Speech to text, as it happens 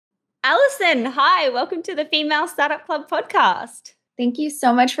Allison, hi, welcome to the Female Startup Club podcast. Thank you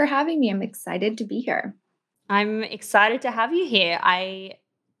so much for having me. I'm excited to be here. I'm excited to have you here. I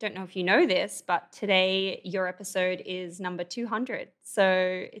don't know if you know this, but today your episode is number 200. So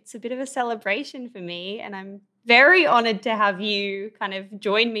it's a bit of a celebration for me, and I'm very honored to have you kind of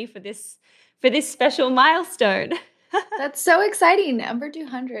join me for this special milestone. That's so exciting. Number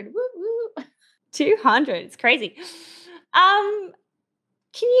 200. Woo woo. 200. It's crazy.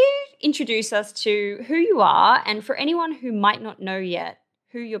 Can you introduce us to who you are, and for anyone who might not know yet,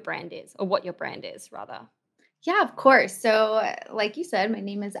 who your brand is, or what your brand is, rather? Yeah, of course. So, like you said, my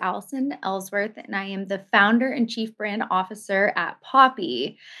name is Allison Ellsworth, and I am the founder and chief brand officer at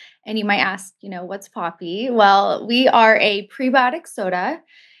Poppi. And you might ask, what's Poppi? Well, we are a prebiotic soda,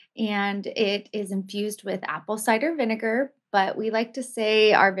 and it is infused with apple cider vinegar. But we like to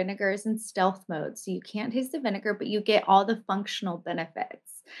say our vinegar is in stealth mode. So you can't taste the vinegar, but you get all the functional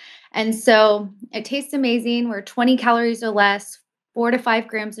benefits. And so it tastes amazing. We're 20 calories or less, 4 to 5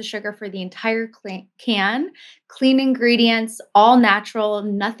 grams of sugar for the entire can, clean ingredients, all natural,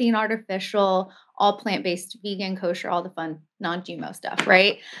 nothing artificial, all plant-based, vegan, kosher, all the fun, non-GMO stuff,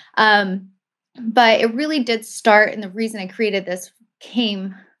 right? But it really did start, and the reason I created this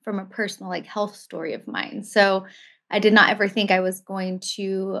came from a personal health story of mine. So I did not ever think I was going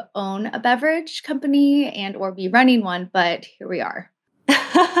to own a beverage company and or be running one, but here we are.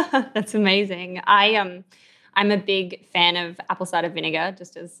 That's amazing. I'm a big fan of apple cider vinegar,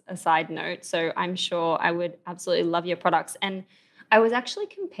 just as a side note. So I'm sure I would absolutely love your products. And I was actually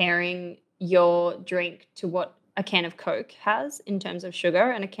comparing your drink to what a can of Coke has in terms of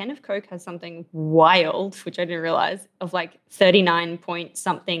sugar. And a can of Coke has something wild, which I didn't realize, of 39 point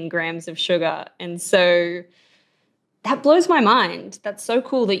something grams of sugar. And so that blows my mind. That's so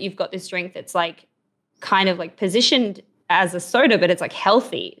cool that you've got this drink that's kind of positioned as a soda, but it's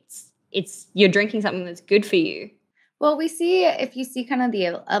healthy. It's you're drinking something that's good for you. Well, if you see kind of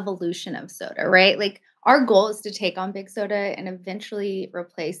the evolution of soda, right? Our goal is to take on big soda and eventually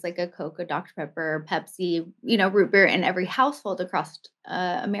replace a Coke, a Dr. Pepper, Pepsi, root beer in every household across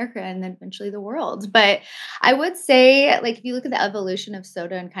America and then eventually the world. But I would say, if you look at the evolution of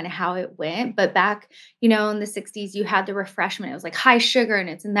soda and kind of how it went, but back, in the 60s, you had the refreshment. It was high sugar and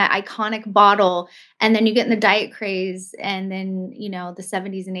it's in that iconic bottle. And then you get in the diet craze. And then, the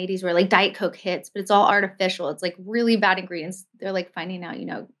 70s and 80s where Diet Coke hits, but it's all artificial. It's really bad ingredients. They're finding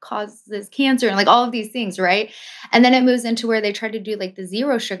out, causes cancer and all of these things, right? And then it moves into where they try to do the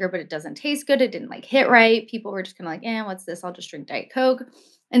zero sugar, but it doesn't taste good. It didn't hit right. People were just kind of what's this? I'll just drink Diet Coke.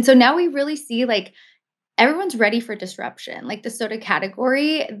 And so now we really see everyone's ready for disruption. The soda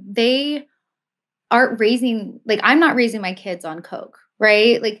category, they aren't raising, I'm not raising my kids on Coke,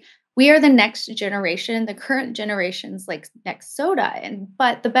 right? We are the next generation, the current generation's next soda.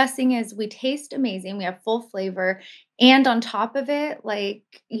 But the best thing is we taste amazing. We have full flavor. And on top of it, like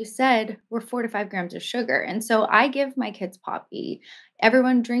you said, we're 4 to 5 grams of sugar. And so I give my kids Poppi.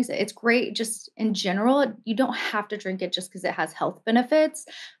 Everyone drinks it. It's great just in general. You don't have to drink it just because it has health benefits,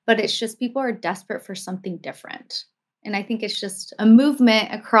 but it's just people are desperate for something different. And I think it's just a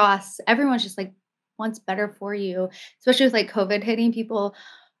movement across, everyone's just wants better for you, especially with COVID hitting people.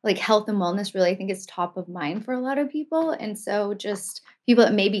 Health and wellness really, I think, is top of mind for a lot of people. And so just people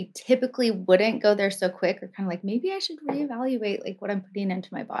that maybe typically wouldn't go there so quick are kind of maybe I should reevaluate what I'm putting into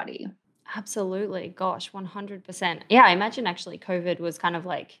my body. Absolutely. Gosh, 100%. Yeah, I imagine actually COVID was kind of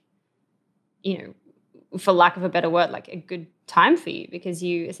for lack of a better word, a good time for you because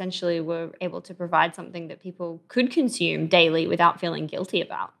you essentially were able to provide something that people could consume daily without feeling guilty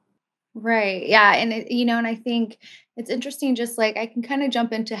about. Right. Yeah. And, and I think it's interesting, just I can kind of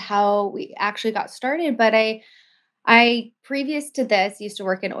jump into how we actually got started, but I previous to this used to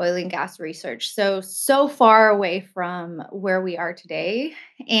work in oil and gas research. So far away from where we are today.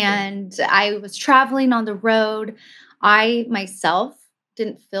 And I was traveling on the road. I myself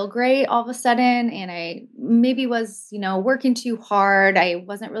didn't feel great all of a sudden. And I maybe was, working too hard. I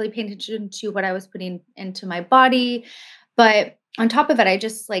wasn't really paying attention to what I was putting into my body. But on top of it, I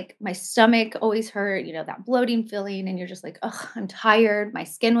just my stomach always hurt, that bloating feeling. And you're just oh, I'm tired. My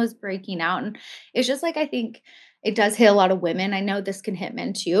skin was breaking out. And it's just I think it does hit a lot of women. I know this can hit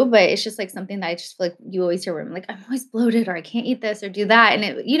men too, but it's just something that I just feel you always hear women I'm always bloated or I can't eat this or do that. And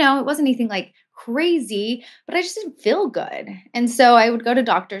it, it wasn't anything crazy, but I just didn't feel good. And so I would go to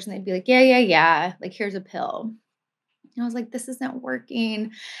doctors and they'd be yeah. Here's a pill. And I was this isn't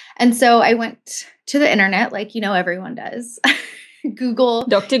working. And so I went to the internet, everyone does. Google,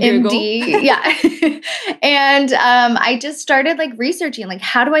 Dr. Google. MD. Yeah. And I just started researching,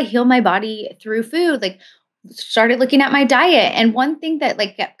 how do I heal my body through food? started looking at my diet. And one thing that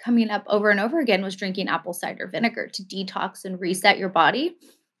like kept coming up over and over again was drinking apple cider vinegar to detox and reset your body.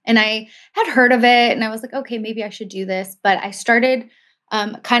 And I had heard of it and I was like, okay, maybe I should do this. But I started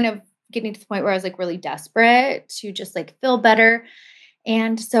kind of getting to the point where I was like really desperate to just like feel better.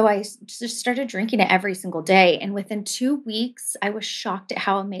 And so just started drinking it every single day. And within 2 weeks, I was shocked at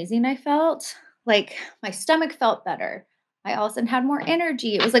how amazing I felt. Like my stomach felt better. I all of a sudden had more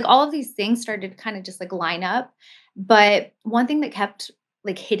energy. It was like all of these things started to kind of just like line up. But one thing that kept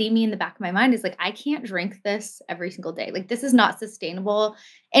like hitting me in the back of my mind is like, I can't drink this every single day. Like, this is not sustainable.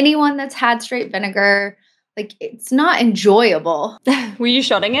 Anyone that's had straight vinegar, like, it's not enjoyable. Were you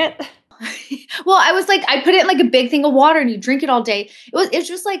shotting it? Well, I was like, I put it in like a big thing of water and you drink it all day. It's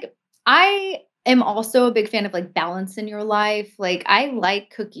just like, I am also a big fan of like balance in your life. Like, I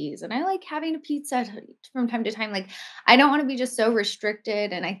like cookies and I like having a pizza from time to time. Like, I don't want to be just so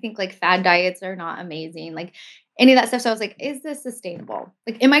restricted. And I think like fad diets are not amazing. Like, any of that stuff. So I was like, is this sustainable?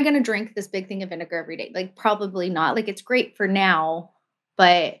 Like, am I going to drink this big thing of vinegar every day? Like, probably not. Like, it's great for now,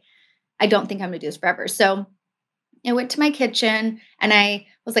 but I don't think I'm going to do this forever. So I went to my kitchen and I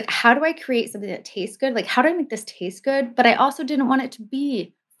was like, how do I create something that tastes good? Like, how do I make this taste good? But I also didn't want it to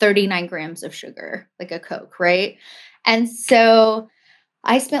be 39 grams of sugar, like a Coke, right? And so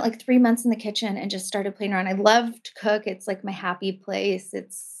I spent like 3 months in the kitchen and just started playing around. I love to cook. It's like my happy place.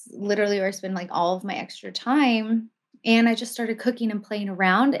 It's literally where I spend like all of my extra time. And I just started cooking and playing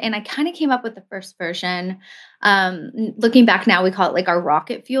around. And I kind of came up with the first version. Looking back now, we call it like our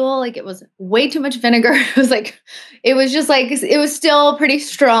rocket fuel. Like, it was way too much vinegar. It was just like, it was still pretty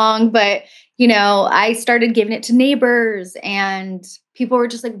strong. But, I started giving it to neighbors and people were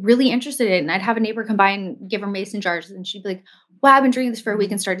just like really interested in it. And I'd have a neighbor come by and give her mason jars. And she'd be like, wow, I've been drinking this for a week,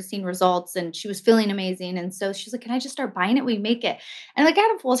 and started seeing results. And she was feeling amazing. And so she's like, can I just start buying it? We make it. And like, I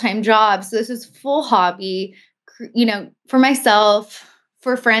had a full-time job. So this was full hobby, for myself,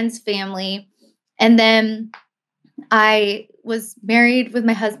 for friends, family. And then I was married with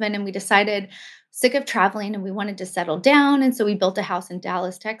my husband and we decided, sick of traveling, and we wanted to settle down. And so we built a house in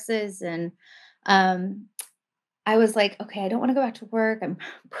Dallas, Texas. And I was like, okay, I don't want to go back to work. I'm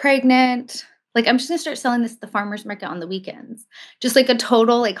pregnant. Like, I'm just going to start selling this at the farmer's market on the weekends. Just like a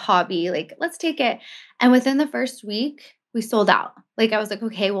total like hobby. Like, let's take it. And within the first week, we sold out. Like, I was like,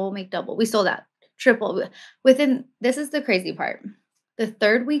 okay, well, we'll make double. We sold out, triple. This is the crazy part. The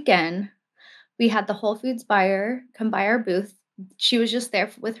third weekend, we had the Whole Foods buyer come by our booth. She was just there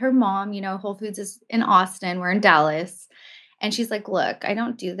with her mom. Whole Foods is in Austin. We're in Dallas. And she's like, look, I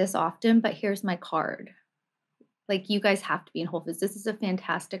don't do this often, but here's my card. Like, you guys have to be in Whole Foods. This is a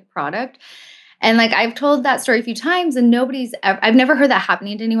fantastic product. And like, I've told that story a few times and I've never heard that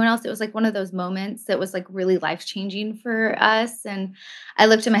happening to anyone else. It was like one of those moments that was like really life-changing for us. And I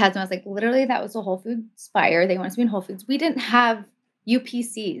looked at my husband, I was like, literally, that was a Whole Foods buyer. They wanted to be in Whole Foods. We didn't have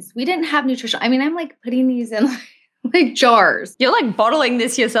UPCs. We didn't have nutrition. I mean, I'm like putting these in like jars. You're like bottling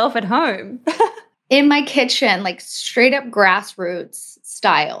this yourself at home. In my kitchen, like straight up grassroots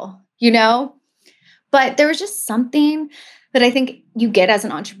style, But there was just something that I think you get as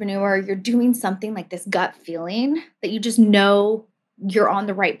an entrepreneur. You're doing something like this gut feeling that you just know you're on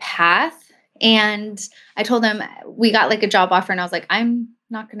the right path. And I told them we got like a job offer and I was like, I'm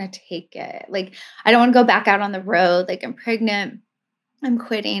not going to take it. Like, I don't want to go back out on the road. Like, I'm pregnant, I'm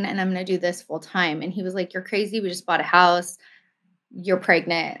quitting, and I'm going to do this full time. And he was like, you're crazy. We just bought a house. You're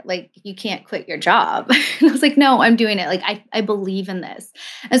pregnant. Like, you can't quit your job. And I was like, no, I'm doing it. Like, I believe in this.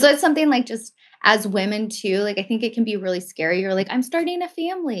 And so it's something like, just as women too, like, I think it can be really scary. You're like, I'm starting a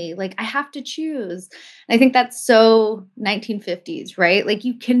family. Like, I have to choose. And I think that's so 1950s, right? Like,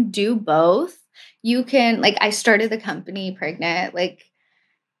 you can do both. You can, like, I started the company pregnant. Like,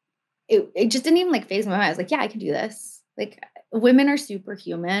 it just didn't even like phase my mind. I was like, yeah, I can do this. Like, women are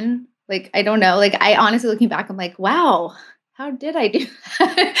superhuman. Like, I don't know. Like, I honestly, looking back, I'm like, wow, how did I do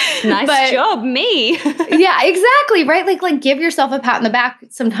that? Nice job, me. Yeah, exactly. Right. Like give yourself a pat on the back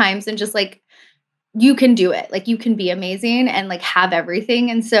sometimes and just like, you can do it. Like, you can be amazing and like have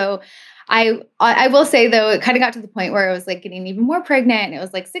everything. And so I will say though, it kind of got to the point where I was like getting even more pregnant and it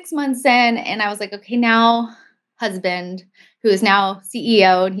was like 6 months in and I was like, okay, now husband, who is now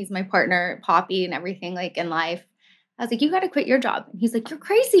CEO and he's my partner at Poppi and everything like in life. I was like, you got to quit your job. And he's like, you're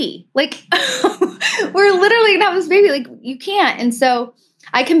crazy. Like, we're literally gonna have this baby. Like, you can't. And so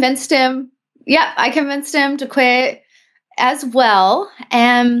I convinced him. Yeah, I convinced him to quit as well.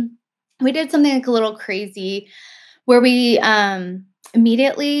 And we did something like a little crazy where we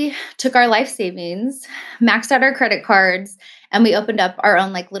immediately took our life savings, maxed out our credit cards, and we opened up our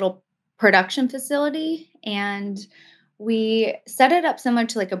own like little production facility. And we set it up similar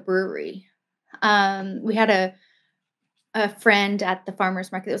to like a brewery. We had a friend at the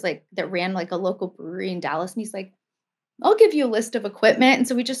farmer's market that was like that ran like a local brewery in Dallas, and he's like, I'll give you a list of equipment. And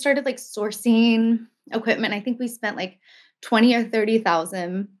so we just started like sourcing equipment. I think we spent like 20 or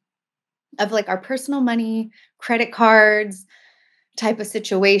 30,000 of like our personal money, credit cards type of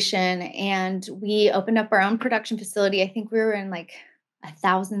situation. And we opened up our own production facility. I think we were in like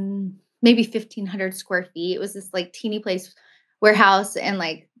 1,000, maybe 1,500 square feet. It was this like teeny place warehouse and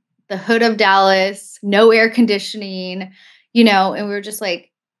like the hood of Dallas, no air conditioning, and we were just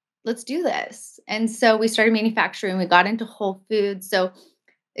like, let's do this. And so we started manufacturing. We got into Whole Foods. So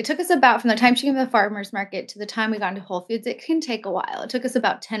it took us about from the time she came to the farmer's market to the time we got into Whole Foods, it can take a while. It took us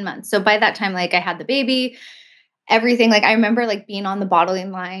about 10 months. So by that time, like I had the baby, everything. Like I remember like being on the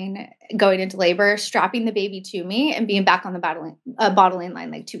bottling line, going into labor, strapping the baby to me and being back on the bottling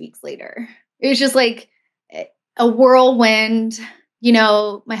line like 2 weeks later. It was just like a whirlwind.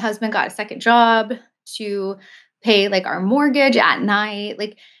 My husband got a second job to pay like our mortgage at night.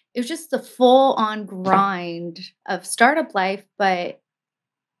 Like it was just the full on grind of startup life, but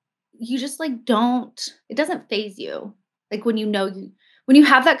you just like it doesn't phase you. Like when you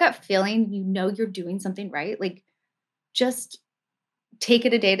have that gut feeling, you're doing something right. Like just take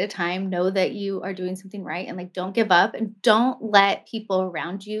it a day at a time, know that you are doing something right and like don't give up and don't let people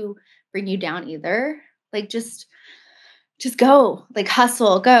around you bring you down either. Like just go, like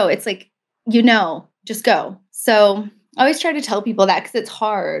hustle, go. It's like, just go. So I always try to tell people that because it's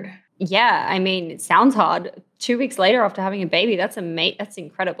hard. Yeah, I mean, it sounds hard. 2 weeks later after having a baby, that's that's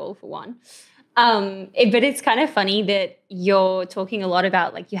incredible for one. But it's kind of funny that you're talking a lot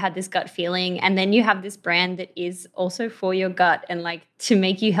about like you had this gut feeling and then you have this brand that is also for your gut and like to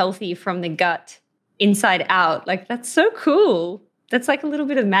make you healthy from the gut inside out. Like that's so cool. That's like a little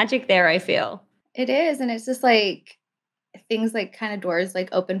bit of magic there, I feel. It is. And it's just like things like kind of doors like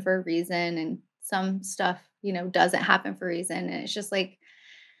open for a reason and some stuff, doesn't happen for a reason. And it's just like,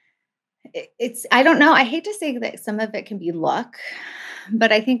 it's I don't know, I hate to say that some of it can be luck,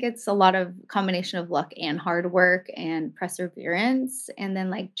 but I think it's a lot of combination of luck and hard work and perseverance, and then,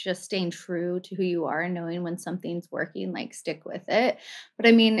 like, just staying true to who you are and knowing when something's working, like, stick with it. But,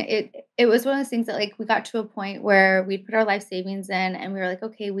 I mean, it was one of those things that, like, we got to a point where we'd put our life savings in, and we were like,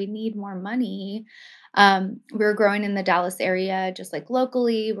 "Okay, we need more money." We were growing in the Dallas area just, like,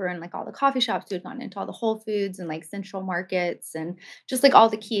 locally. We're in, like, all the coffee shops. We had gone into all the Whole Foods and, like, Central Markets and just, like, all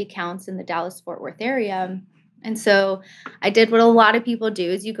the key accounts in the Dallas-Fort Worth area. And so I did what a lot of people do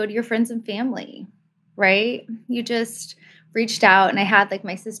is you go to your friends and family, right? You just reached out and I had like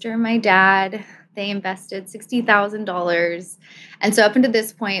my sister and my dad, they invested $60,000. And so up until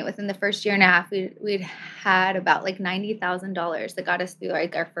this point, within the first year and a half, we'd had about like $90,000 that got us through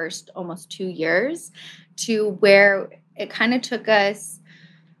like our first almost 2 years to where it kind of took us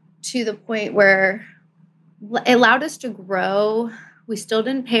to the point where it allowed us to grow. We still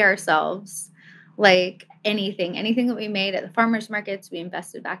didn't pay ourselves like anything that we made at the farmers markets, we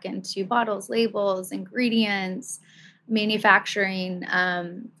invested back into bottles, labels, ingredients, manufacturing.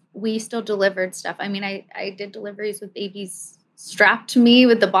 We still delivered stuff. I mean, I did deliveries with babies strapped to me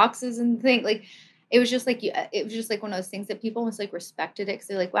with the boxes and things. Like it was just like it was just like one of those things that people almost like respected it because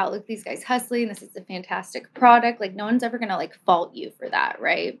they're like, wow, look, these guys hustling. This is a fantastic product. Like no one's ever gonna like fault you for that,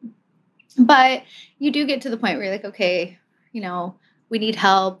 right? But you do get to the point where you're like, okay, we need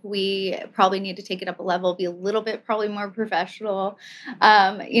help. We probably need to take it up a level, be a little bit probably more professional,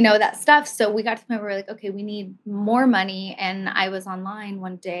 that stuff. So we got to the point where we're like, okay, we need more money. And I was online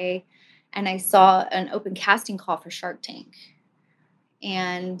one day and I saw an open casting call for Shark Tank.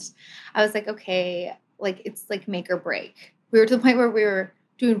 And I was like, okay, like it's like make or break. We were to the point where we were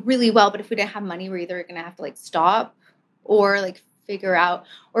doing really well, but if we didn't have money, we're either going to have to like stop or like figure out,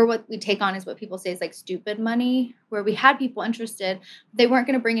 or what we take on is what people say is like stupid money, where we had people interested, they weren't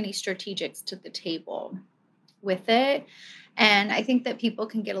going to bring any strategics to the table with it. And I think that people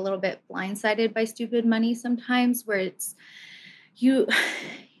can get a little bit blindsided by stupid money sometimes, where it's you,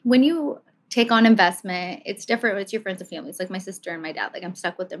 when you take on investment, it's different. It's your friends and family. It's like my sister and my dad, like I'm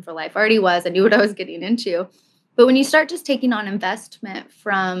stuck with them for life. I already was, I knew what I was getting into. But when you start just taking on investment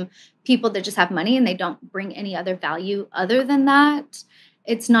from people that just have money and they don't bring any other value other than that,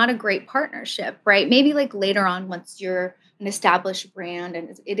 it's not a great partnership, right? Maybe like later on, once you're an established brand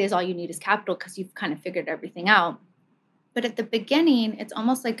and it is all you need is capital because you've kind of figured everything out. But at the beginning, it's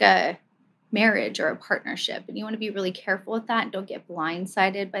almost like a marriage or a partnership. And you want to be really careful with that. Don't get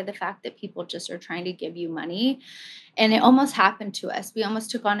blindsided by the fact that people just are trying to give you money. And it almost happened to us. We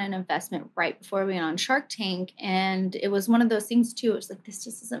almost took on an investment right before we went on Shark Tank. And it was one of those things too. It was like, this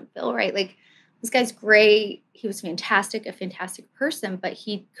just doesn't feel right. Like this guy's great. He was fantastic, a fantastic person, but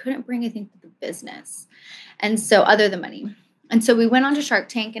he couldn't bring anything to the business. And so other than money. And so we went on to Shark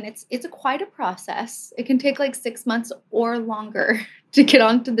Tank, and it's quite a process. It can take like 6 months or longer to get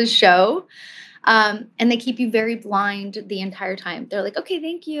onto the show. And they keep you very blind the entire time. They're like, okay,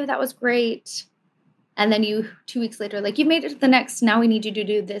 thank you. That was great. And then 2 weeks later, like, you made it to the next. Now we need you to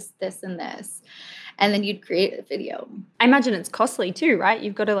do this, this, and this. And then you'd create a video. I imagine it's costly too, right?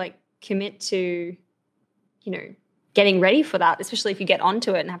 You've got to like commit to, getting ready for that, especially if you get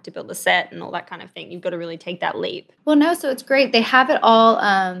onto it and have to build a set and all that kind of thing. You've got to really take that leap. Well, no, so it's great. They have it all.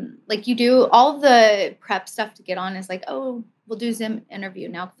 Like, you do all the prep stuff to get on is like, oh, we'll do Zoom interview.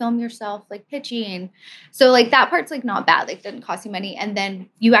 Now film yourself like pitching. So like that part's like not bad. Like, it doesn't cost you money. And then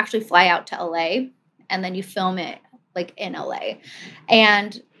you actually fly out to LA and then you film it like in LA.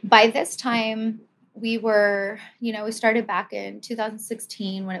 And by this time, we were, we started back in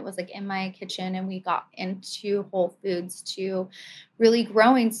 2016 when it was like in my kitchen, and we got into Whole Foods to really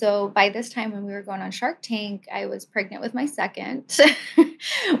growing. So by this time when we were going on Shark Tank, I was pregnant with my second.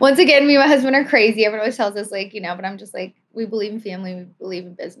 Once again, me and my husband are crazy. Everyone always tells us like, but I'm just like, we believe in family, we believe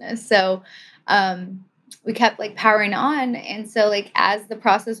in business. So we kept like powering on. And so like as the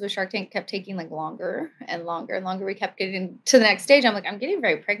process with Shark Tank kept taking like longer and longer and longer, we kept getting to the next stage. I'm like, I'm getting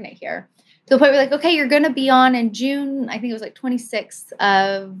very pregnant here. To the point where like, okay, you're going to be on in June. I think it was like 26th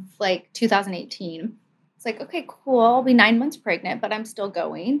of like 2018. It's like, okay, cool. I'll be 9 months pregnant, but I'm still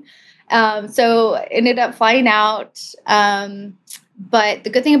going. So ended up flying out. But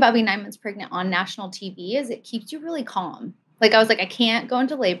the good thing about being 9 months pregnant on national TV is it keeps you really calm. Like I was like, I can't go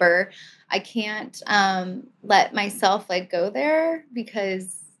into labor. I can't let myself like go there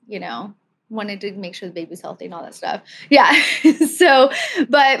because, wanted to make sure the baby's healthy and all that stuff. Yeah. So,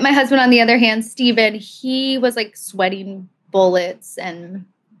 but my husband, on the other hand, Steven, he was like sweating bullets and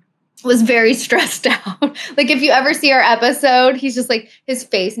was very stressed out. Like if you ever see our episode, he's just like his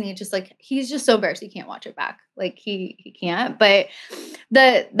face and he's just so embarrassed he can't watch it back. Like he can't. But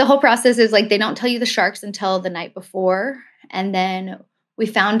the whole process is like they don't tell you the sharks until the night before. And then we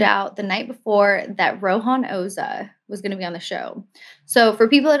found out the night before that Rohan Oza was going to be on the show. So for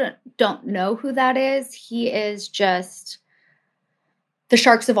people that don't know who that is, he is just the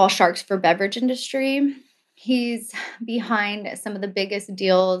sharks of all sharks for beverage industry. He's behind some of the biggest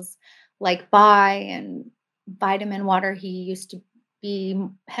deals like Buy and Vitamin Water. He used to be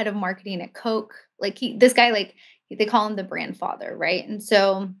head of marketing at Coke. Like this guy, like they call him the brand father, right? And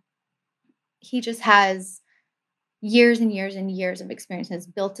so he just has years and years and years of experience, has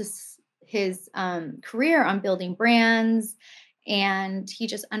built his career on building brands, and he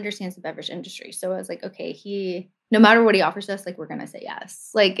just understands the beverage industry. So I was like, okay, no matter what he offers us, like we're going to say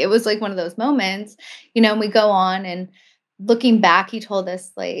yes. Like it was like one of those moments, and we go on, and looking back, he told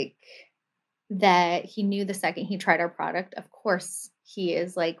us like that he knew the second he tried our product, of course, he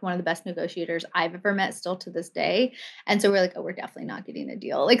is like one of the best negotiators I've ever met still to this day. And so we're like, oh, we're definitely not getting a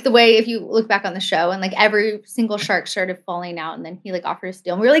deal. Like the way, if you look back on the show and like every single shark started falling out and then he like offered us a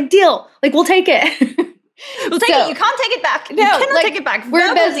deal and we were like, deal, like we'll take it. We'll take it. You can't take it back. No, you cannot take it back.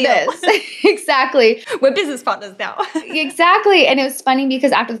 We're business. Exactly. We're business partners now. Exactly. And it was funny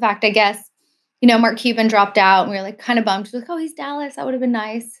because after the fact, I guess, Mark Cuban dropped out and we were like kind of bummed. He was like, oh, he's Dallas. That would have been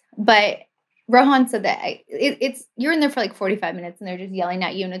nice. But Rohan said that it's you're in there for like 45 minutes and they're just yelling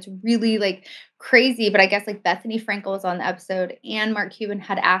at you and it's really like crazy. But I guess like Bethany Frankel was on the episode and Mark Cuban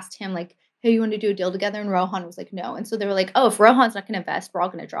had asked him like, hey, you want to do a deal together? And Rohan was like, no. And so they were like, oh, if Rohan's not going to invest, we're all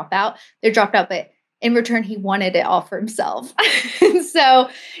going to drop out. They dropped out, but in return, he wanted it all for himself. And so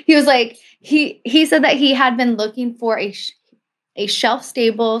he was like, he said that he had been looking for a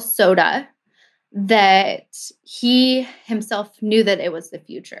shelf-stable soda that he himself knew that it was the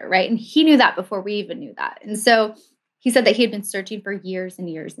future, right? And he knew that before we even knew that. And so he said that he had been searching for years and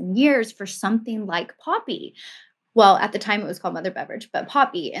years and years for something like Poppi. Well, at the time it was called Mother Beverage, but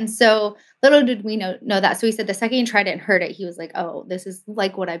Poppi. And so little did we know that. So he said the second he tried it and heard it, he was like, oh, this is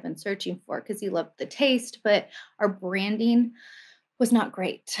like what I've been searching for, because he loved the taste, but our branding was not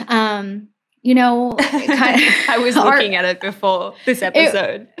great. I was looking at it before this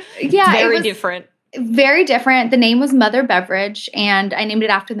episode. It's very different. Very different. The name was Mother Beverage, and I named it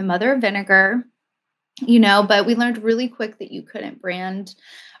after the mother of vinegar, but we learned really quick that you couldn't brand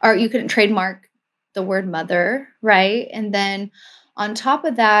or you couldn't trademark the word mother, right? And then on top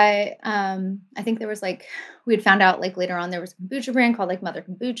of that, I think there was like, we had found out like later on there was a kombucha brand called like Mother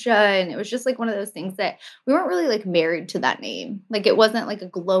Kombucha. And it was just like one of those things that we weren't really like married to that name. Like it wasn't like a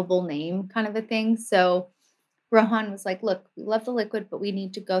global name kind of a thing. So Rohan was like, look, we love the liquid, but we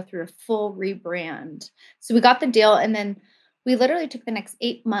need to go through a full rebrand. So we got the deal. And then we literally took the next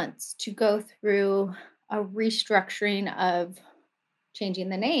 8 months to go through a restructuring of changing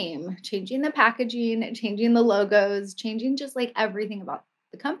the name, changing the packaging, changing the logos, changing just like everything about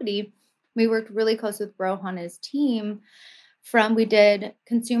the company. We worked really close with Rohan's team we did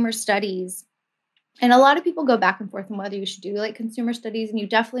consumer studies. And a lot of people go back and forth on whether you should do like consumer studies, and you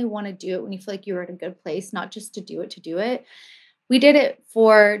definitely want to do it when you feel like you're in a good place, not just to do it to do it. We did it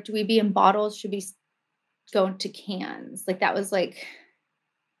for, do we be in bottles? Should we go into cans? Like that was like,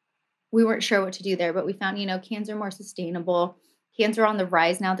 we weren't sure what to do there, but we found, cans are more sustainable. Cans are on the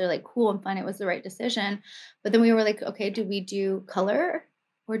rise now. They're like cool and fun. It was the right decision. But then we were like, okay, do we do color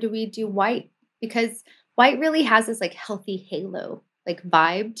or do we do white? Because white really has this like healthy halo like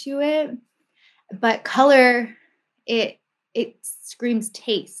vibe to it. But color, it screams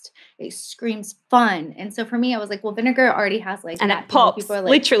taste. It screams fun. And so for me, I was like, well, vinegar already has like and that it pops, people are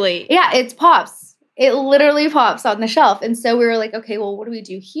like, literally. Yeah, it pops. It literally pops on the shelf. And so we were like, okay, well, what do we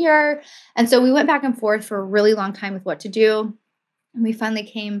do here? And so we went back and forth for a really long time with what to do. And we finally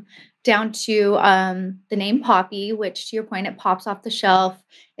came down to the name Poppi, which to your point, it pops off the shelf.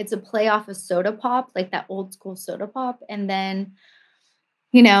 It's a play off of soda pop, like that old school soda pop. And then,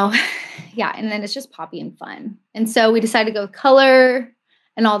 yeah, and then it's just poppy and fun. And so we decided to go with color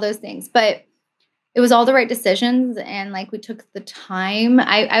and all those things. But it was all the right decisions. And like we took the time.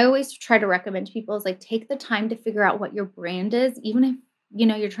 I always try to recommend to people is like take the time to figure out what your brand is, even if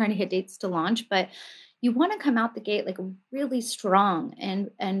you're trying to hit dates to launch, but you want to come out the gate like really strong.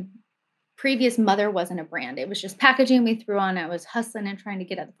 And previous Mother wasn't a brand. It was just packaging we threw on. I was hustling and trying to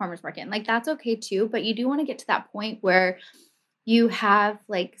get at the farmer's market. And like that's okay too. But you do want to get to that point where you have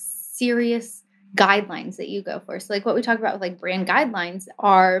like serious guidelines that you go for. So like what we talk about with like brand guidelines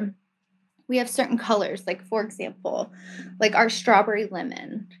are, we have certain colors, like for example, like our strawberry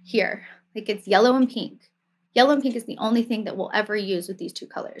lemon here, like it's yellow and pink. Yellow and pink is the only thing that we'll ever use with these two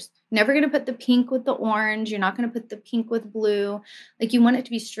colors. Never going to put the pink with the orange. You're not going to put the pink with blue. Like you want it to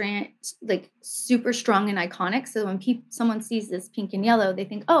be like super strong and iconic. So when someone sees this pink and yellow, they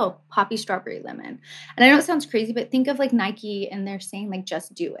think, oh, Poppi strawberry lemon. And I know it sounds crazy, but think of like Nike and they're saying like,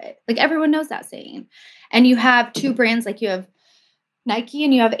 just do it. Like everyone knows that saying. And you have two brands, like you have Nike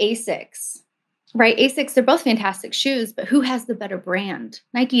and you have Asics, right? Asics, they're both fantastic shoes, but who has the better brand?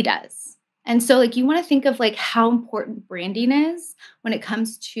 Nike does. And so like you want to think of like how important branding is when it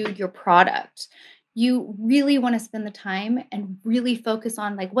comes to your product. You really want to spend the time and really focus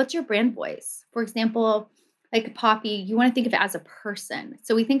on like what's your brand voice. For example, like Poppi, you want to think of it as a person.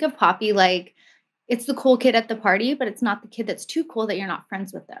 So we think of Poppi like it's the cool kid at the party, but it's not the kid that's too cool that you're not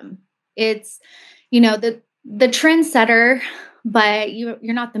friends with them. It's, the trendsetter, but you're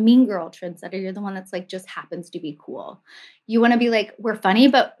not the mean girl trendsetter. You're the one that's like just happens to be cool. You want to be like, we're funny,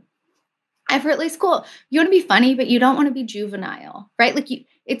 but effortlessly cool. You want to be funny, but you don't want to be juvenile, right? Like you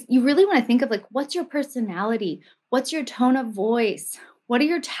really want to think of like, what's your personality? What's your tone of voice? What are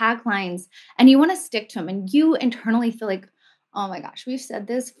your taglines? And you want to stick to them. And you internally feel like, oh my gosh, we've said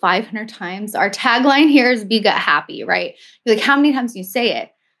this 500 times. Our tagline here is be gut happy, right? You're like, how many times do you say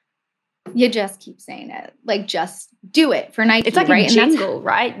it? You just keep saying it. Like, just do it for Nike. It's like right? a jingle,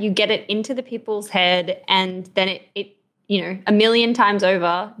 right? You get it into the people's head and then it a million times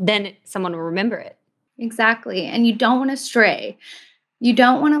over, then someone will remember it. Exactly. And you don't want to stray. You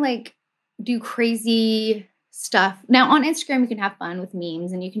don't want to like do crazy stuff. Now on Instagram, you can have fun with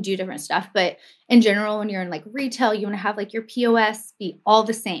memes and you can do different stuff. But in general, when you're in like retail, you want to have like your POS be all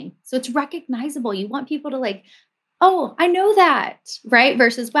the same. So it's recognizable. You want people to like, oh, I know that, right?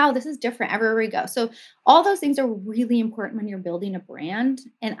 Versus, wow, this is different everywhere we go. So all those things are really important when you're building a brand.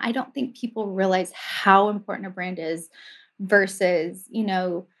 And I don't think people realize how important a brand is versus,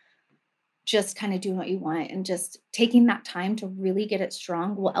 just kind of doing what you want, and just taking that time to really get it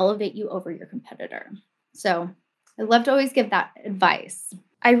strong will elevate you over your competitor. So I love to always give that advice.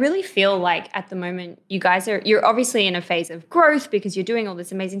 I really feel like at the moment you're obviously in a phase of growth because you're doing all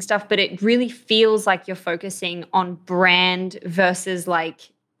this amazing stuff, but it really feels like you're focusing on brand versus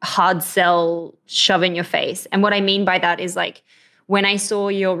like hard sell, shove in your face. And what I mean by that is like when I saw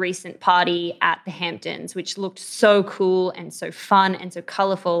your recent party at the Hamptons, which looked so cool and so fun and so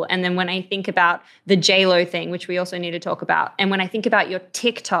colorful. And then when I think about the JLO thing, which we also need to talk about, and when I think about your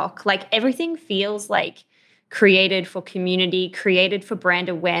TikTok, like everything feels like created for community, created for brand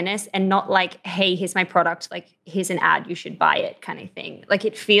awareness, and not like, hey, here's my product, like here's an ad, you should buy it kind of thing. Like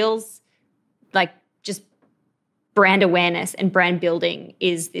it feels like just brand awareness and brand building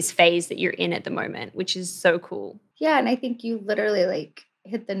is this phase that you're in at the moment, which is so cool. Yeah, and I think you literally like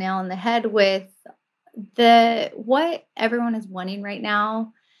hit the nail on the head with what everyone is wanting right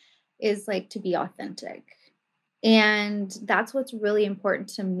now is like to be authentic. And that's what's really important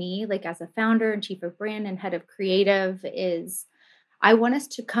to me, like as a founder and chief of brand and head of creative, is I want us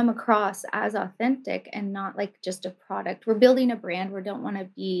to come across as authentic and not like just a product. We're building a brand. We don't want to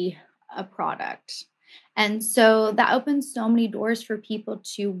be a product. And so that opens so many doors for people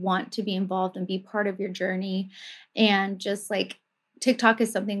to want to be involved and be part of your journey. And just like TikTok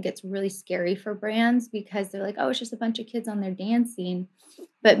is something that gets really scary for brands because they're like, oh, it's just a bunch of kids on there dancing.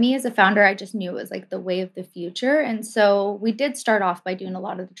 But me as a founder, I just knew it was like the way of the future. And so we did start off by doing a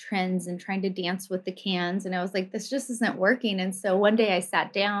lot of the trends and trying to dance with the cans. And I was like, this just isn't working. And so one day I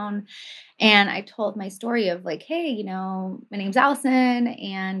sat down and I told my story of like, hey, my name's Allison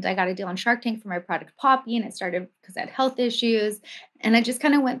and I got a deal on Shark Tank for my product Poppi. And it started because I had health issues. And I just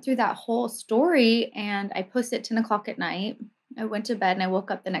kind of went through that whole story and I posted at 10 o'clock at night. I went to bed and I woke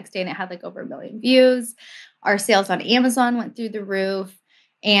up the next day and it had like over 1 million views. Our sales on Amazon went through the roof.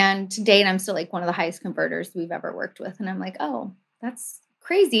 And to date, I'm still like one of the highest converters we've ever worked with. And I'm like, oh, that's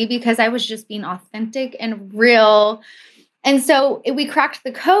crazy because I was just being authentic and real. And so we cracked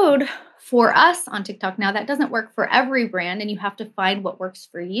the code for us on TikTok. Now that doesn't work for every brand and you have to find what works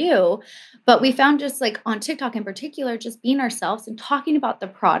for you. But we found just like on TikTok in particular, just being ourselves and talking about the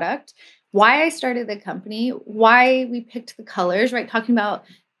product, why I started the company, why we picked the colors, right? Talking about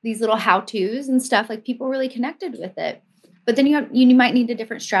these little how-tos and stuff, like people really connected with it. But then you might need a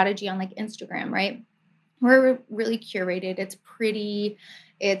different strategy on like Instagram, right? We're really curated. It's pretty,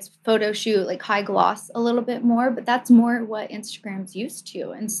 it's photo shoot, like high gloss a little bit more, but that's more what Instagram's used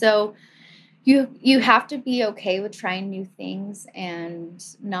to. And so you have to be okay with trying new things and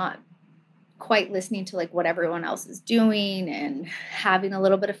not quite listening to like what everyone else is doing and having a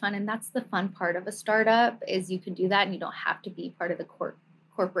little bit of fun. And that's the fun part of a startup is you can do that and you don't have to be part of the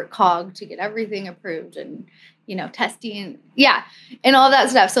corporate cog to get everything approved and testing, yeah, and all that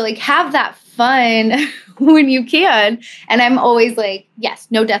stuff. So like have that fun when you can. And I'm always like, yes,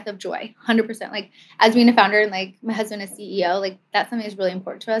 no death of joy, 100%. Like as being a founder and like my husband is CEO, like that's something that's really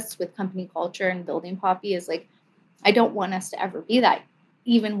important to us with company culture and building Poppi is like I don't want us to ever be that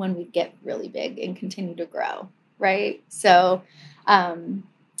even when we get really big and continue to grow, right? So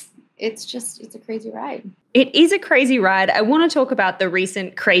it's a crazy ride. It is a crazy ride. I want to talk about the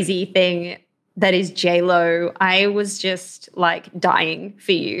recent crazy thing that is JLO. I was just like dying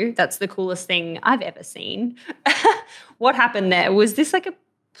for you. That's the coolest thing I've ever seen. What happened there? Was this like a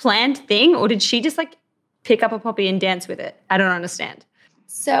planned thing or did she just like pick up a Poppi and dance with it? I don't understand.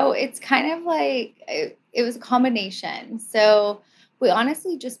 So it's kind of like it was a combination. So we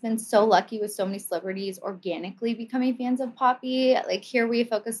honestly just been so lucky with so many celebrities organically becoming fans of Poppi. Like here we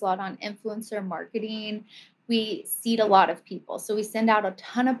focus a lot on influencer marketing. We seed a lot of people. So we send out a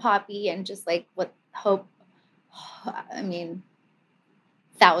ton of Poppi and just like what hope, I mean,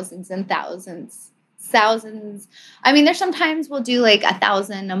 thousands and thousands. I mean, there's sometimes we'll do like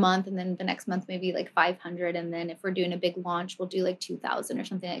 1,000 a month and then the next month maybe like 500. And then if we're doing a big launch, we'll do like 2,000 or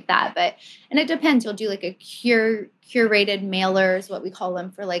something like that. And it depends. You'll do like a curated mailers, what we call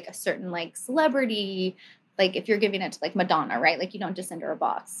them for like a certain like celebrity. Like if you're giving it to like Madonna, right? Like you don't just send her a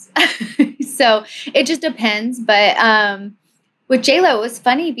box. So it just depends. But with JLo, it was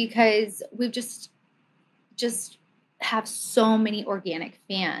funny because we've just have so many organic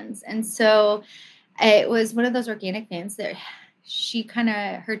fans. And so it was one of those organic fans that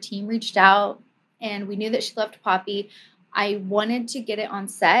her team reached out and we knew that she loved Poppi. I wanted to get it on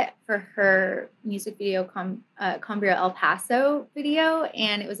set for her music video, Cumbria El Paso video.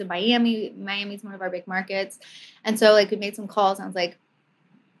 And it was in Miami. Miami's one of our big markets. And so like we made some calls and I was like,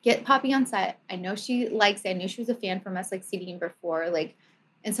 get Poppi on set. I know she likes it. I knew she was a fan from us like seeding before. Like,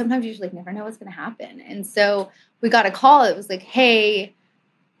 and sometimes you just like never know what's going to happen. And so we got a call. It was like, hey,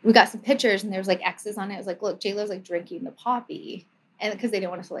 we got some pictures and there was like X's on it. It was like, look, JLo's like drinking the Poppi. And because they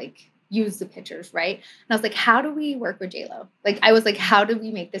didn't want us to like use the pictures, right? And I was like, how do we work with JLo? Like, I was like, how do we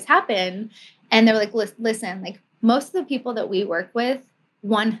make this happen? And they were like, listen, like most of the people that we work with,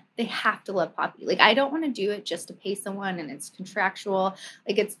 one, they have to love Poppi. Like, I don't want to do it just to pay someone and it's contractual.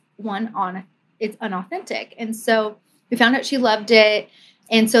 Like it's it's unauthentic. And so we found out she loved it.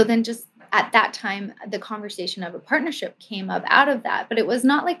 And so then just at that time, the conversation of a partnership came up out of that. But it was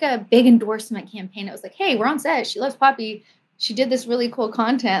not like a big endorsement campaign. It was like, hey, we're on set. She loves Poppi. She did this really cool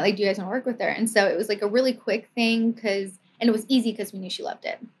content. Like, do you guys want to work with her? And so it was like a really quick thing and it was easy because we knew she loved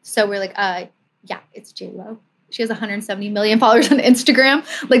it. So we're like, yeah, it's JLo. She has 170 million followers on Instagram.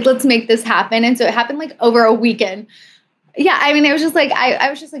 Like, let's make this happen. And so it happened like over a weekend. Yeah, I mean, it was just like, I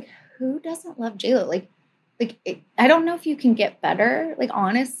was just like, who doesn't love JLo? I don't know if you can get better, like,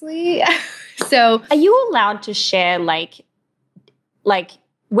 honestly. So are you allowed to share like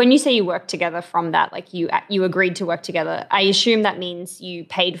When you say you work together from that, like you agreed to work together, I assume that means you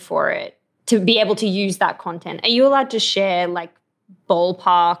paid for it to be able to use that content. Are you allowed to share like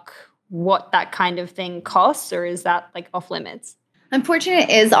ballpark what that kind of thing costs, or is that like off limits? Unfortunately,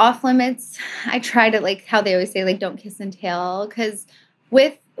 it is off limits. I try to, like how they always say, like, don't kiss and tell, because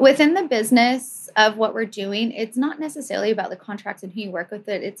within the business of what we're doing, it's not necessarily about the contracts and who you work with.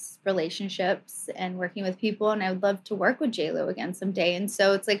 It's relationships and working with people. And I would love to work with JLO again someday. And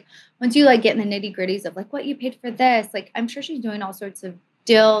so it's like, once you like get in the nitty gritties of like what you paid for this, like I'm sure she's doing all sorts of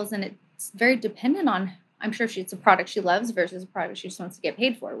deals, and it's very dependent on, I'm sure it's a product she loves versus a product she just wants to get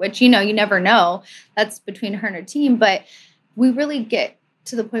paid for, which, you never know. That's between her and her team. But we really get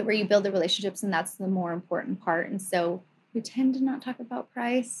to the point where you build the relationships, and that's the more important part. And so we tend to not talk about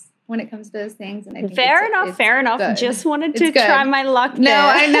price when it comes to those things. And I think fair enough. Good. Just wanted to try my luck there. No,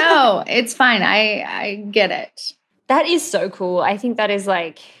 I know. It's fine. I get it. That is so cool. I think that is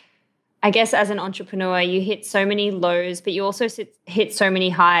like, I guess as an entrepreneur, you hit so many lows, but you also hit so many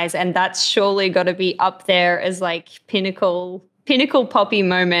highs. And that's surely got to be up there as like pinnacle Poppi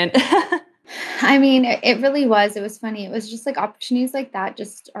moment. I mean, it really was. It was funny. It was just like opportunities like that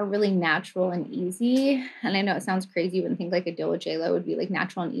just are really natural and easy. And I know it sounds crazy. You wouldn't think like a deal with JLo would be like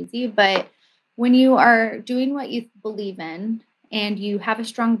natural and easy. But when you are doing what you believe in, and you have a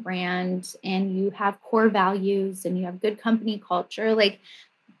strong brand, and you have core values, and you have good company culture, like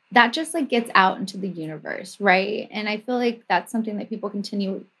that just like gets out into the universe, right? And I feel like that's something that people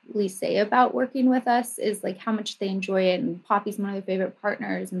continually say about working with us, is like how much they enjoy it. And Poppi's one of their favorite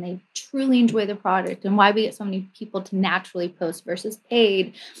partners, and they truly enjoy the product, and why we get so many people to naturally post versus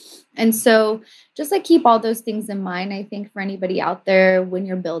paid. And so just like keep all those things in mind. I think for anybody out there, when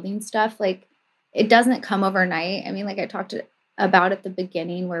you're building stuff, like it doesn't come overnight. I mean, like I talked about at the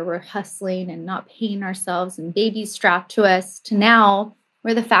beginning, where we're hustling and not paying ourselves and babies strapped to us, to now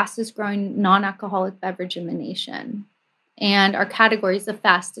we're the fastest growing non-alcoholic beverage in the nation. And our category is the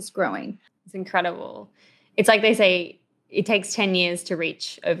fastest growing. It's incredible. It's like they say, it takes 10 years to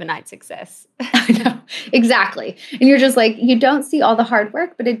reach overnight success. I know, exactly. And you're just like, you don't see all the hard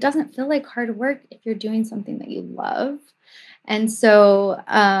work, but it doesn't feel like hard work if you're doing something that you love. And so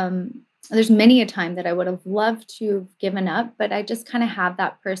there's many a time that I would have loved to have given up, but I just kind of have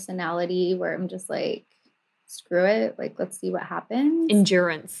that personality where I'm just like, screw it. Like, let's see what happens.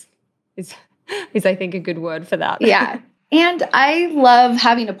 Endurance is I think a good word for that. Yeah. And I love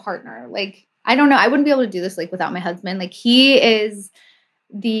having a partner. Like, I don't know, I wouldn't be able to do this like without my husband. Like, he is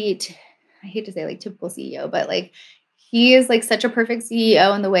I hate to say like typical CEO, but like he is like such a perfect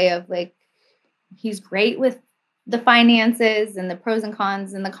CEO in the way of like, he's great with the finances and the pros and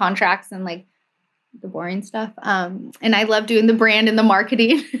cons and the contracts and like the boring stuff. And I love doing the brand and the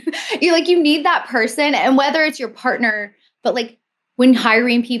marketing. You need that person, and whether it's your partner, but like when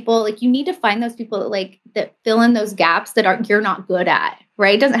hiring people, like you need to find those people that fill in those gaps that you're not good at,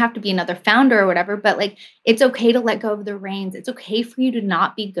 right? It doesn't have to be another founder or whatever, but like it's okay to let go of the reins. It's okay for you to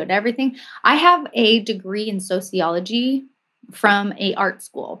not be good at everything. I have a degree in sociology from a art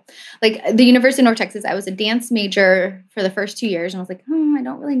school, like the University of North Texas. I was a dance major for the first 2 years, and I was like, I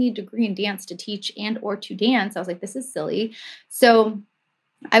don't really need a degree in dance to teach and or to dance. I was like, this is silly. So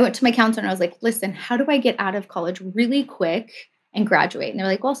I went to my counselor and I was like, listen, how do I get out of college really quick and graduate? And they're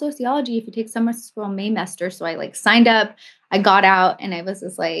like, well, sociology, if you take summer school Maymester. So I like signed up, I got out, and I was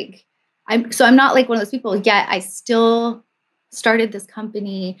just like, I'm not like one of those people yet. I still started this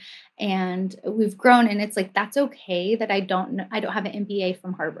company and we've grown, and it's like, that's okay that I don't have an MBA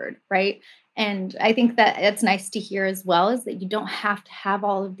from Harvard. Right. And I think that it's nice to hear as well, is that you don't have to have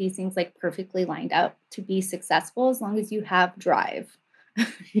all of these things like perfectly lined up to be successful, as long as you have drive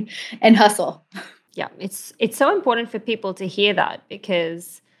and hustle. Yeah, it's so important for people to hear that,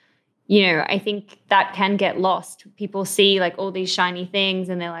 because, I think that can get lost. People see like all these shiny things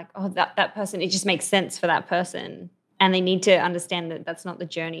and they're like, oh, that person, it just makes sense for that person. And they need to understand that that's not the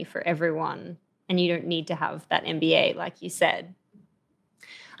journey for everyone. And you don't need to have that MBA, like you said.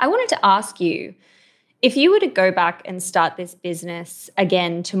 I wanted to ask you, if you were to go back and start this business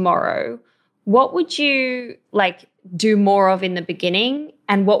again tomorrow, what would you like do more of in the beginning,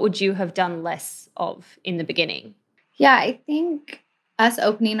 and what would you have done less of in the beginning? Yeah, I think us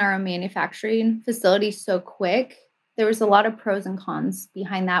opening our own manufacturing facility so quick, there was a lot of pros and cons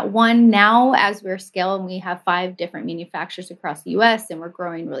behind that. One, now as we're scale and we have 5 different manufacturers across the US and we're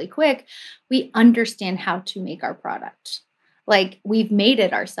growing really quick, we understand how to make our product. Like, we've made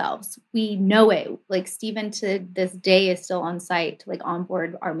it ourselves. We know it. Like, Steven to this day is still on site to like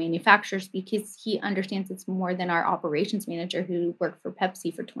onboard our manufacturers, because he understands it's more than our operations manager who worked for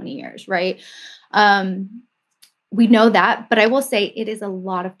Pepsi for 20 years. Right. we know that, but I will say it is a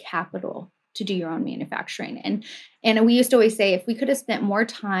lot of capital to do your own manufacturing. And we used to always say if we could have spent more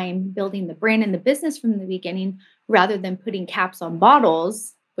time building the brand and the business from the beginning rather than putting caps on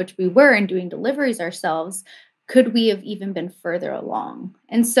bottles, which we were, and doing deliveries ourselves, could we have even been further along?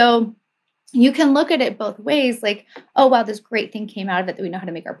 And so you can look at it both ways, like, oh, wow, this great thing came out of it that we know how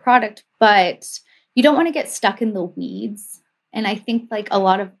to make our product, but you don't want to get stuck in the weeds. And I think like a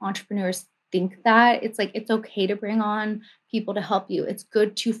lot of entrepreneurs think that it's like, it's okay to bring on people to help you. It's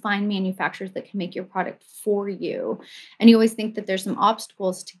good to find manufacturers that can make your product for you. And you always think that there's some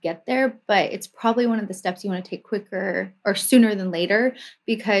obstacles to get there, but it's probably one of the steps you want to take quicker or sooner than later,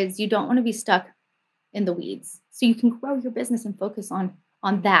 because you don't want to be stuck in the weeds. So you can grow your business and focus on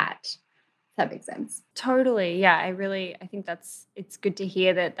that. If that makes sense. Totally. Yeah. I think it's good to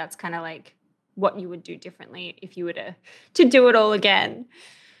hear that that's kind of like what you would do differently if you were to do it all again.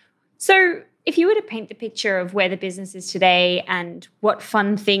 So if you were to paint the picture of where the business is today and what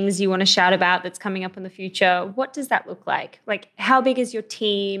fun things you want to shout about that's coming up in the future, what does that look like? Like, how big is your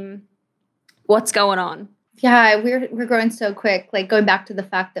team? What's going on? Yeah, we're growing so quick. Like, going back to the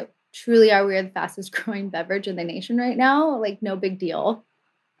fact that truly we're the fastest growing beverage in the nation right now. Like, no big deal.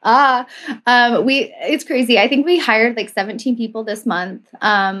 It's crazy. I think we hired like 17 people this month.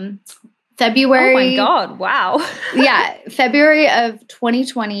 February. Oh my God. Wow. Yeah. February of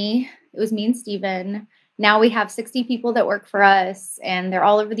 2020, it was me and Steven. Now we have 60 people that work for us, and they're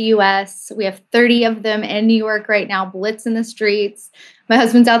all over the US. We have 30 of them in New York right now, blitzing the streets. My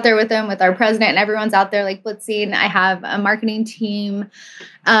husband's out there with them, with our president, and everyone's out there like blitzing. I have a marketing team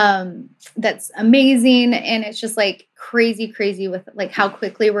that's amazing. And it's just like crazy with like how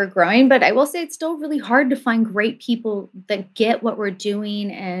quickly we're growing. But I will say it's still really hard to find great people that get what we're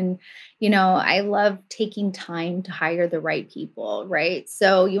doing. And, I love taking time to hire the right people, right?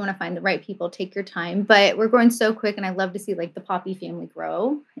 So you want to find the right people, take your time, but we're growing so quick. And I love to see like the Poppi family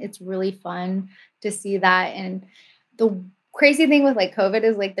grow. It's really fun to see that. And the crazy thing with like COVID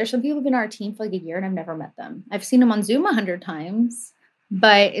is like, there's some people who've been on our team for like a year and I've never met them. I've seen them on Zoom 100 times,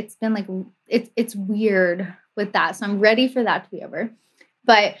 but it's been like, it's weird with that. So I'm ready for that to be over.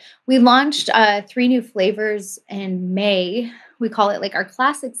 But we launched 3 new flavors in May. We call it like our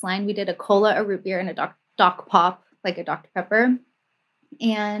classics line. We did a cola, a root beer, and a Doc Pop, like a Dr. Pepper.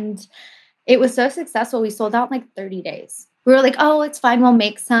 And it was so successful. We sold out in like 30 days. We were like, oh, it's fine. We'll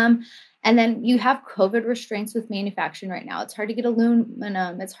make some. And then you have COVID restraints with manufacturing right now. It's hard to get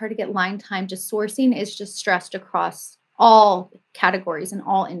aluminum. It's hard to get line time. Just sourcing is just stressed across all categories and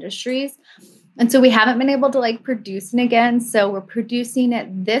all industries. And so we haven't been able to like produce it again. So we're producing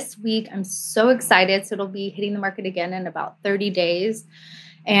it this week. I'm so excited. So it'll be hitting the market again in about 30 days.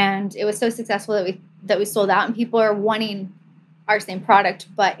 And it was so successful that we sold out, and people are wanting our same product,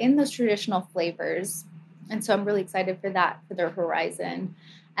 but in those traditional flavors. And so I'm really excited for that, for their horizon.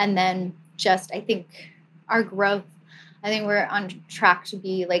 And then just, I think our growth, I think we're on track to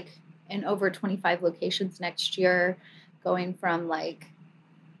be like in over 25 locations next year, going from like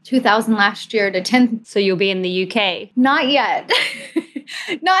 2,000 last year to 10. So you'll be in the UK? Not yet.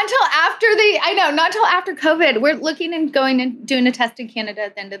 Not until after COVID. We're looking and going and doing a test in Canada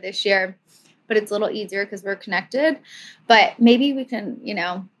at the end of this year, but it's a little easier because we're connected. But maybe we can, we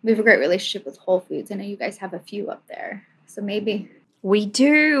have a great relationship with Whole Foods. I know you guys have a few up there. So maybe. We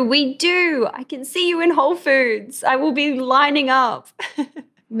do. I can see you in Whole Foods. I will be lining up.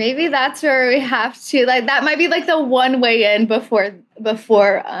 Maybe that's where we have to, like, that might be like the one way in before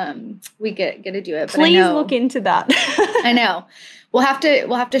we get to do it. But please look into that. I know. We'll have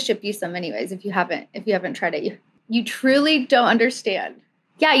to ship you some anyways if you haven't tried it. You truly don't understand.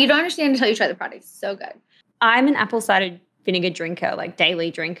 Yeah, you don't understand until you try the product. It's so good. I'm an apple cider vinegar drinker, like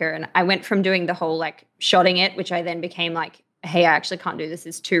daily drinker, and I went from doing the whole like shotting it, which I then became like, hey, I actually can't do this.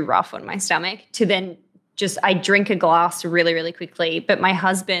 It's too rough on my stomach, to then I drink a glass really, really quickly. But my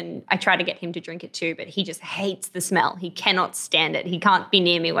husband, I try to get him to drink it too, but he just hates the smell. He cannot stand it. He can't be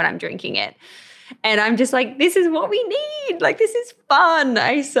near me when I'm drinking it. And I'm just like, this is what we need. Like, this is fun.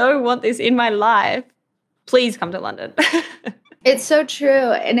 I so want this in my life. Please come to London. It's so true.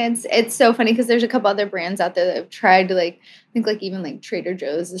 And it's so funny because there's a couple other brands out there that have tried to like, I think like even like Trader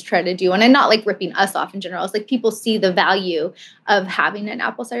Joe's has tried to do one, and not like ripping us off in general. It's like people see the value of having an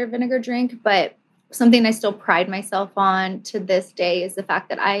apple cider vinegar drink, but something I still pride myself on to this day is the fact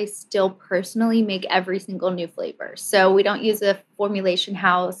that I still personally make every single new flavor. So we don't use a formulation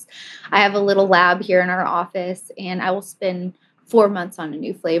house. I have a little lab here in our office, and I will spend 4 months on a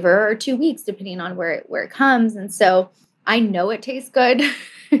new flavor, or 2 weeks, depending on where it comes. And so I know it tastes good.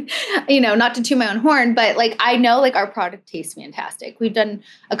 Not to toot my own horn, but like I know like our product tastes fantastic. We've done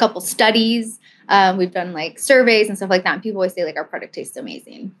a couple studies, we've done like surveys and stuff like that. And people always say like our product tastes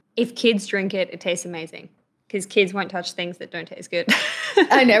amazing. If kids drink it, it tastes amazing because kids won't touch things that don't taste good.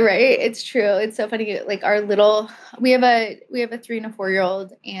 I know, right? It's true. It's so funny. Like we have a 3 and a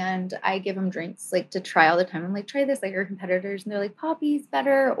 4-year-old, and I give them drinks like to try all the time. I'm like, try this, like our competitors, and they're like, Poppi's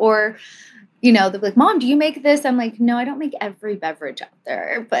better, or they're like, Mom, do you make this? I'm like, no, I don't make every beverage out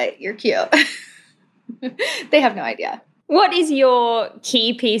there, but you're cute. They have no idea. What is your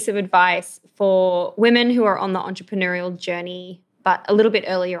key piece of advice for women who are on the entrepreneurial journey, but a little bit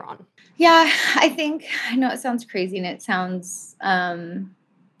earlier on? Yeah, I know it sounds crazy and it sounds, like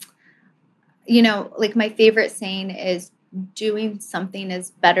my favorite saying is doing something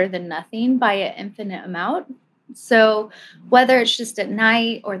is better than nothing by an infinite amount. So whether it's just at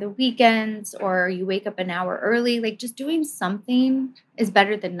night or the weekends or you wake up an hour early, like just doing something is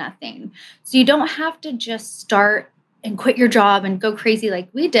better than nothing. So you don't have to just start and quit your job and go crazy like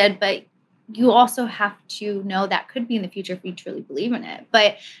we did, but you also have to know that could be in the future if you truly believe in it.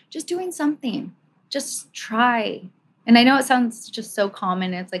 But just doing something, just try. And I know it sounds just so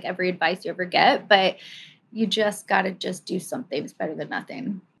common. It's like every advice you ever get, but you just got to just do something. It's better than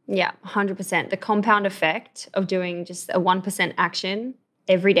nothing. Yeah, 100%. The compound effect of doing just a 1% action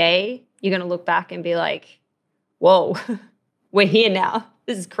every day, you're going to look back and be like, whoa, we're here now.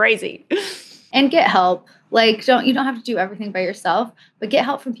 This is crazy. And get help. Like, you don't have to do everything by yourself, but get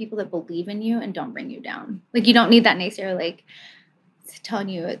help from people that believe in you and don't bring you down. Like, you don't need that naysayer, like, telling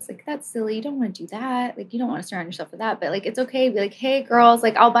you it's like, that's silly. You don't want to do that. Like, you don't want to surround yourself with that. But like, it's okay. Be like, hey, girls,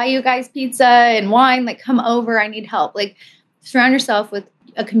 like, I'll buy you guys pizza and wine. Like, come over. I need help. Like, surround yourself with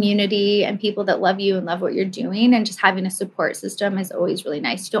a community and people that love you and love what you're doing. And just having a support system is always really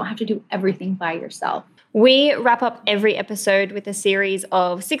nice. You don't have to do everything by yourself. We wrap up every episode with a series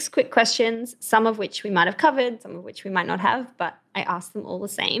of 6 quick questions, some of which we might have covered, some of which we might not have, but I ask them all the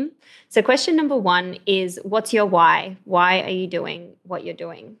same. So question number 1 is, what's your why? Why are you doing what you're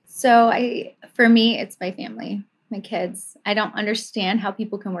doing? So for me, it's my family, my kids. I don't understand how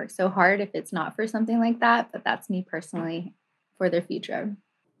people can work so hard if it's not for something like that, but that's me personally, for their future.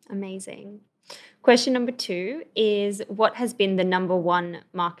 Amazing. Question number 2 is, what has been the number 1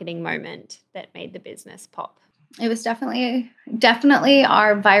 marketing moment that made the business pop? It was definitely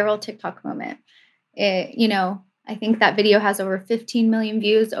our viral TikTok moment. I think that video has over 15 million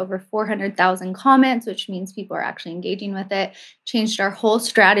views, over 400,000 comments, which means people are actually engaging with it. Changed our whole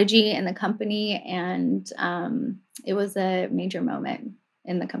strategy in the company, and it was a major moment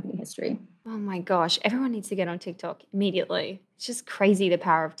in the company history. Oh my gosh, everyone needs to get on TikTok immediately. It's just crazy, the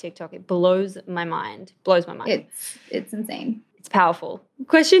power of TikTok. It blows my mind. It's insane. It's powerful.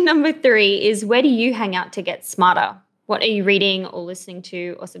 Question number 3 is, where do you hang out to get smarter? What are you reading or listening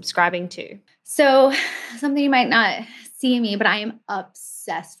to or subscribing to? So something you might not see me, but I am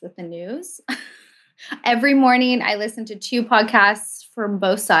obsessed with the news. Every morning I listen to 2 podcasts from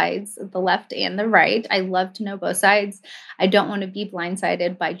both sides, the left and the right. I love to know both sides. I don't want to be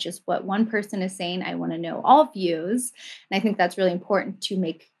blindsided by just what one person is saying. I want to know all views. And I think that's really important to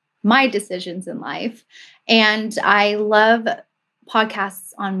make my decisions in life. And I love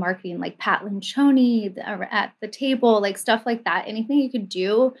podcasts on marketing, like Pat Lencioni at the table, like stuff like that. Anything you could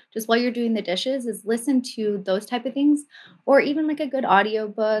do just while you're doing the dishes is listen to those type of things, or even like a good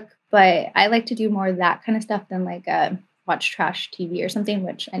audiobook. But I like to do more of that kind of stuff than like watch trash TV or something,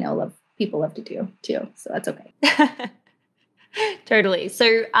 which I know people love to do too. So that's okay. Totally.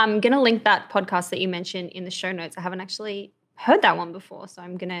 So I'm going to link that podcast that you mentioned in the show notes. I haven't actually heard that one before, so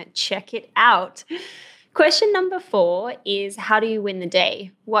I'm going to check it out. Question number 4 is, how do you win the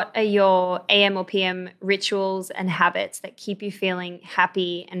day? What are your AM or PM rituals and habits that keep you feeling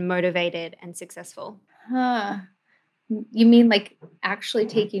happy and motivated and successful? You mean like actually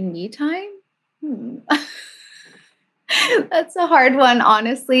taking me time? That's a hard one,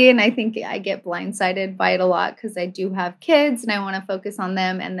 honestly. And I think I get blindsided by it a lot because I do have kids and I want to focus on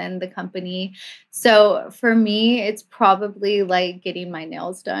them and then the company. So for me, it's probably like getting my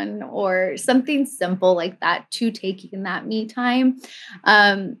nails done or something simple like that to taking that me time.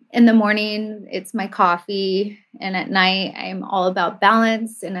 In the morning, it's my coffee. And at night, I'm all about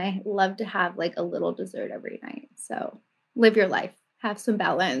balance. And I love to have like a little dessert every night. So live your life, have some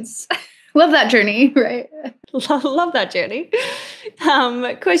balance. Love that journey, right? Love that journey.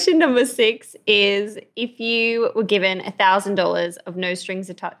 Question number 6 is, if you were given $1,000 of no strings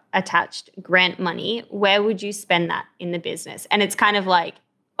attached grant money, where would you spend that in the business? And it's kind of like,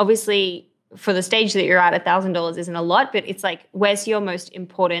 obviously, for the stage that you're at, $1,000 isn't a lot, but it's like, where's your most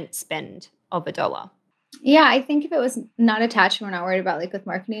important spend of $1? Yeah, I think if it was not attached, we're not worried about like with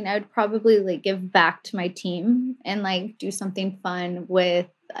marketing, I would probably like give back to my team and like do something fun with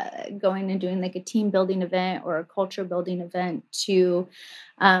going and doing like a team building event or a culture building event to,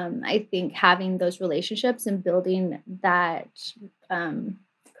 I think having those relationships and building that um,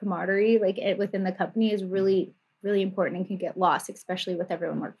 camaraderie like within the company is really, really important and can get lost, especially with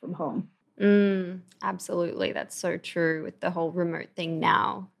everyone work from home. Absolutely. That's so true with the whole remote thing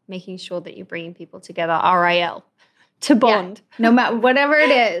now, making sure that you're bringing people together, RIL, to Yeah. bond. No matter whatever it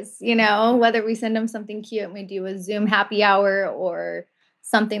is, whether we send them something cute and we do a Zoom happy hour or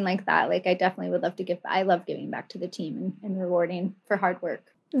something like that. Like I definitely would love to I love giving back to the team and rewarding for hard work.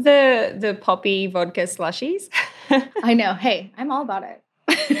 The Poppi vodka slushies. I know. Hey, I'm all about it.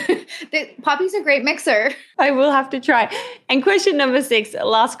 Poppy's a great mixer. I will have to try. And question number 6,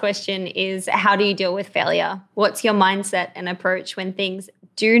 last question is, how do you deal with failure? What's your mindset and approach when things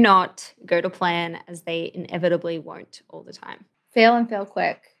do not go to plan, as they inevitably won't all the time? Fail and fail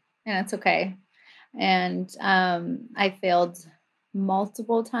quick, and it's okay. And I failed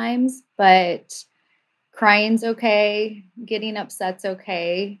multiple times, but crying's okay, getting upset's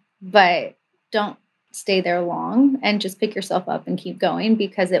okay, but don't stay there long and just pick yourself up and keep going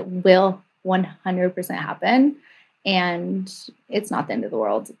because it will 100% happen and it's not the end of the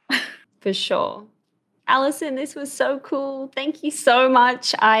world. For sure. Allison, this was so cool. Thank you so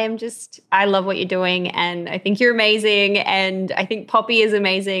much. I love what you're doing, and I think you're amazing, and I think Poppi is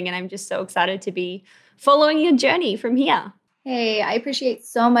amazing, and I'm just so excited to be following your journey from here. Hey, I appreciate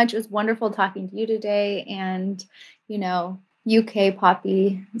so much. It was wonderful talking to you today. And, UK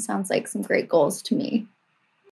Poppy sounds like some great goals to me.